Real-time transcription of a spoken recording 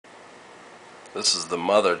This is the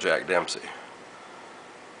mother Jack Dempsey.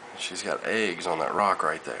 She's got eggs on that rock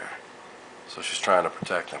right there, so she's trying to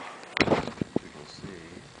protect them. You can see.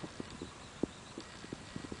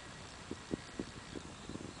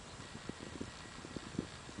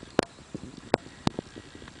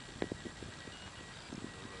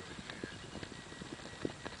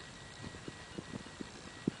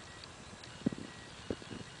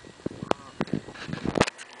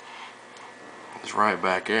 He's right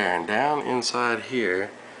back there, and down inside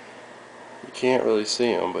here, you can't really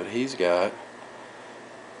see him, but he's got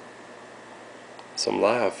some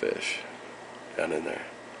live fish down in there.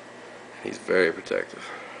 He's very protective.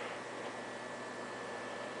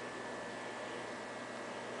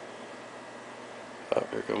 Oh,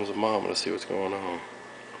 here comes a mama to see what's going on.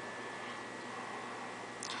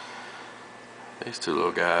 These two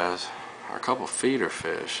little guys are a couple feeder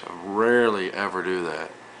fish. I rarely ever do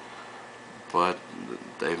that, but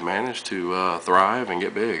they've managed to thrive and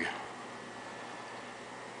get big.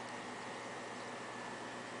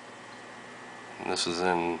 And this is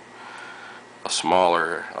in a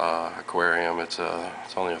smaller aquarium. It's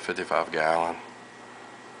only a 55-gallon.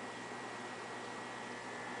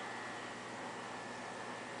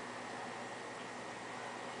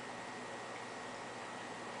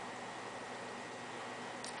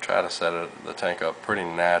 Try to set the tank up pretty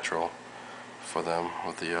natural for them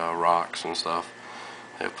with the rocks and stuff.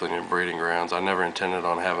 They have plenty of breeding grounds. I never intended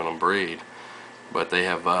on having them breed, but they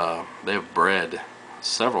have bred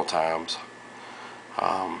several times.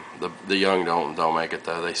 The young don't make it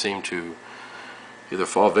though. They seem to either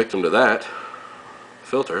fall victim to that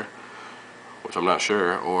filter, which I'm not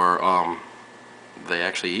sure, or they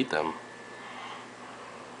actually eat them.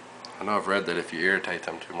 I know I've read that if you irritate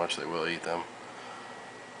them too much, they will eat them.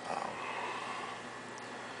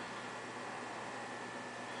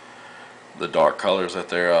 The dark colors that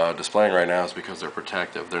they're displaying right now is because they're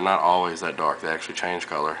protective. They're not always that dark. They actually change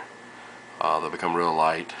color. They become real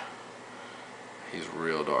light. He's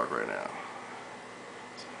real dark right now.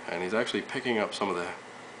 And he's actually picking up some of the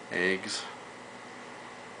eggs,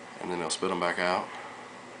 and then he'll spit them back out.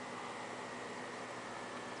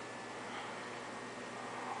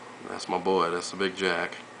 That's my boy. That's the big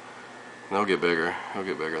Jack. And they'll get bigger. He'll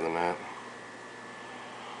get bigger than that.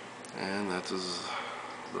 And that's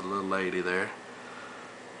the little lady there.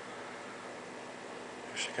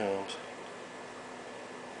 Here she comes.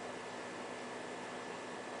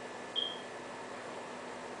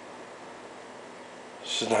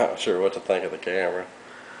 She's not sure what to think of the camera.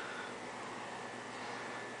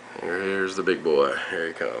 Here's the big boy. Here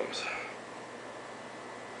he comes.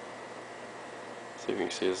 See if you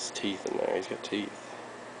can see his teeth in there. He's got teeth.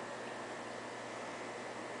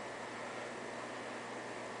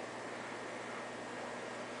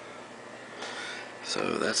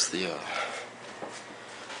 So that's the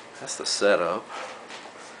setup.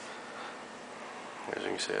 As you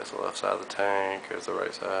can see, that's the left side of the tank. Here's the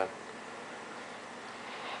right side.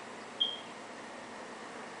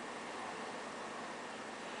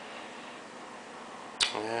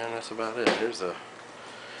 And that's about it. Here's a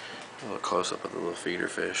little close-up of the little feeder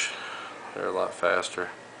fish. They're a lot faster.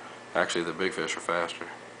 Actually, the big fish are faster.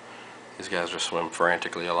 These guys just swim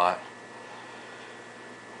frantically a lot.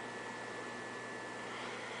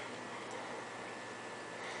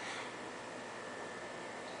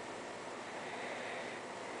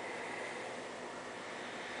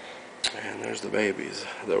 And there's the babies.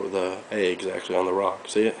 The eggs actually on the rock.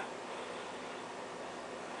 See it?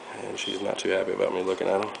 And she's not too happy about me looking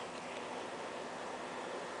at them.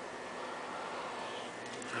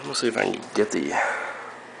 I'm gonna see if I can get the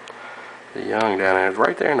young down there. It's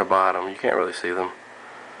right there in the bottom. You can't really see them.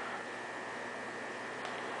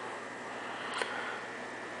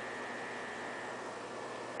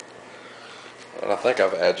 And I think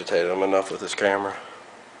I've agitated them enough with this camera.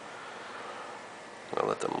 I'll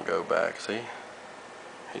let them go back. See?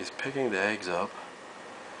 He's picking the eggs up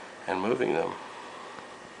and moving them.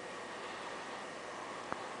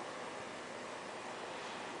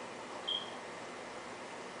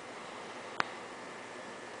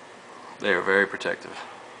 They are very protective.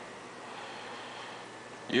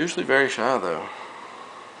 Usually very shy though.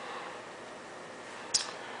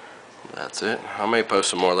 That's it. I may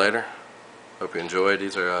post some more later. Hope you enjoyed.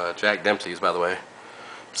 These are Jack Dempsey's, by the way.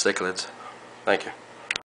 Cichlids. Thank you.